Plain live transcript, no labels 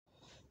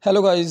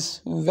Hello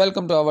guys,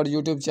 welcome to our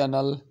YouTube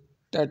channel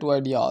Tattoo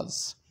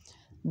Ideas.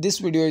 This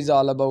video is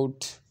all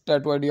about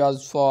tattoo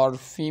ideas for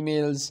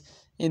females.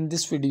 In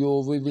this video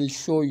we will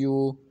show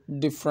you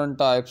different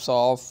types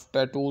of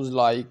tattoos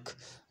like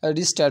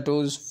wrist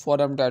tattoos,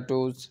 forearm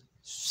tattoos,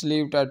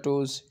 sleeve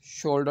tattoos,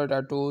 shoulder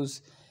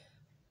tattoos,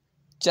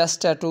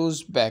 chest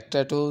tattoos, back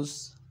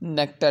tattoos,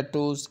 neck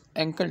tattoos,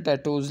 ankle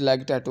tattoos,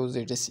 leg tattoos,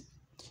 etc.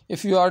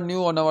 If you are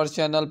new on our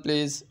channel,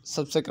 please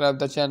subscribe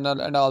the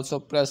channel and also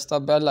press the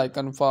bell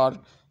icon for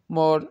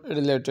more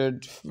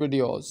related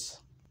videos.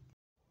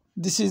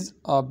 This is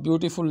a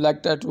beautiful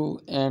leg tattoo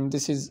and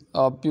this is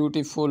a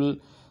beautiful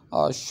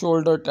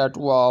shoulder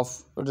tattoo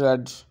of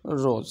red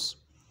rose.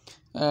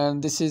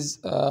 And this is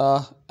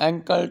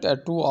ankle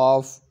tattoo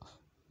of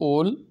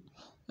owl.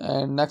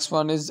 And next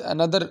one is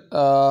another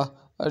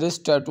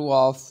wrist tattoo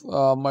of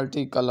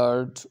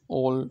multicolored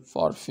owl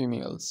for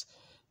females.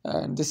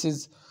 And this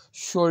is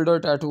shoulder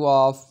tattoo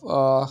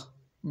of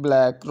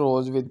black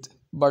rose with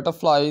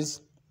butterflies.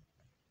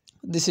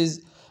 This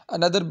is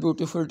another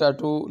beautiful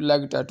tattoo,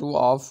 leg tattoo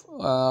of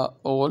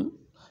owl,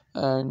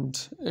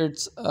 and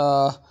it's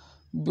a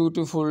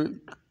beautiful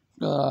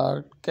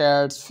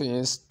cat's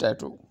face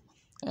tattoo.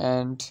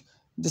 And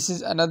this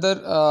is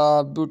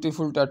another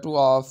beautiful tattoo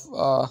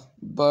of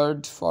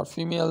bird for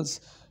females,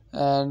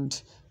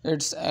 and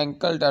it's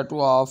ankle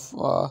tattoo of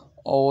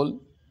owl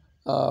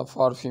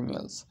for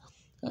females.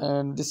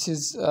 And this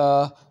is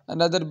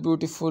another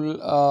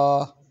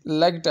beautiful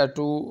leg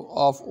tattoo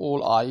of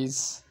all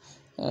eyes,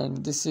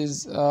 and this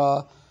is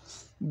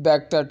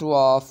back tattoo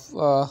of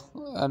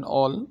an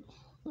owl.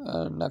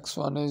 Next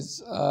one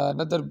is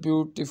another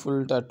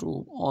beautiful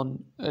tattoo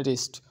on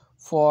wrist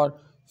for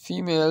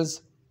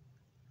females.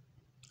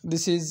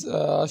 This is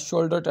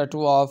shoulder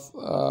tattoo of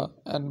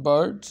an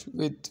bird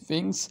with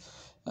wings,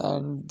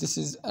 and this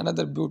is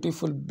another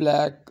beautiful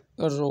black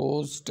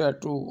rose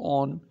tattoo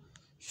on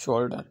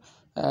shoulder.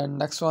 And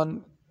next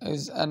one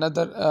is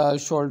another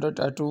shoulder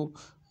tattoo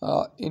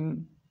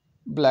in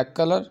black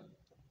color,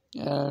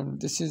 and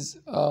this is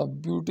a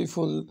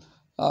beautiful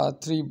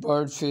three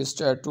bird face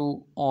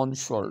tattoo on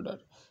shoulder.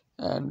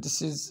 And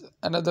this is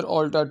another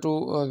all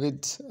tattoo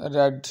with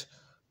red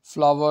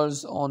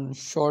flowers on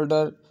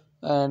shoulder,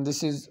 and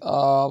this is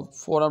a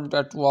forearm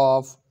tattoo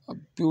of a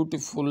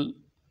beautiful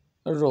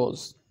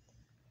rose.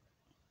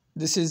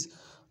 This is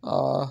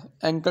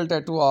ankle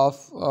tattoo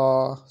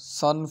of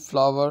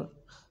sunflower.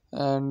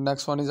 And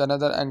next one is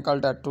another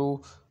ankle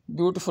tattoo,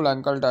 beautiful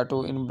ankle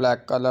tattoo in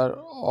black color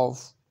of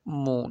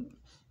moon.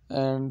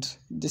 And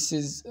this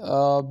is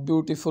a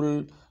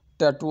beautiful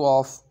tattoo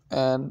of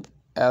an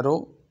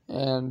arrow.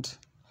 And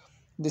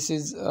this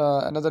is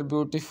another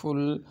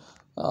beautiful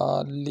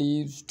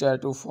leaves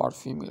tattoo for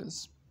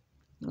females.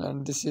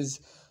 And this is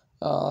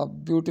a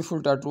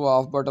beautiful tattoo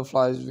of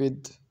butterflies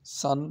with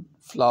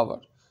sunflower.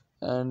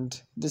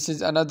 And this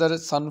is another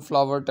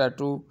sunflower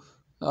tattoo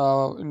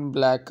in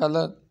black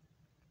color.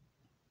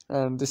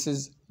 And this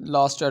is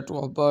last tattoo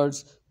of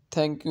birds.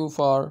 Thank you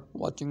for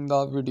watching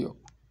the video.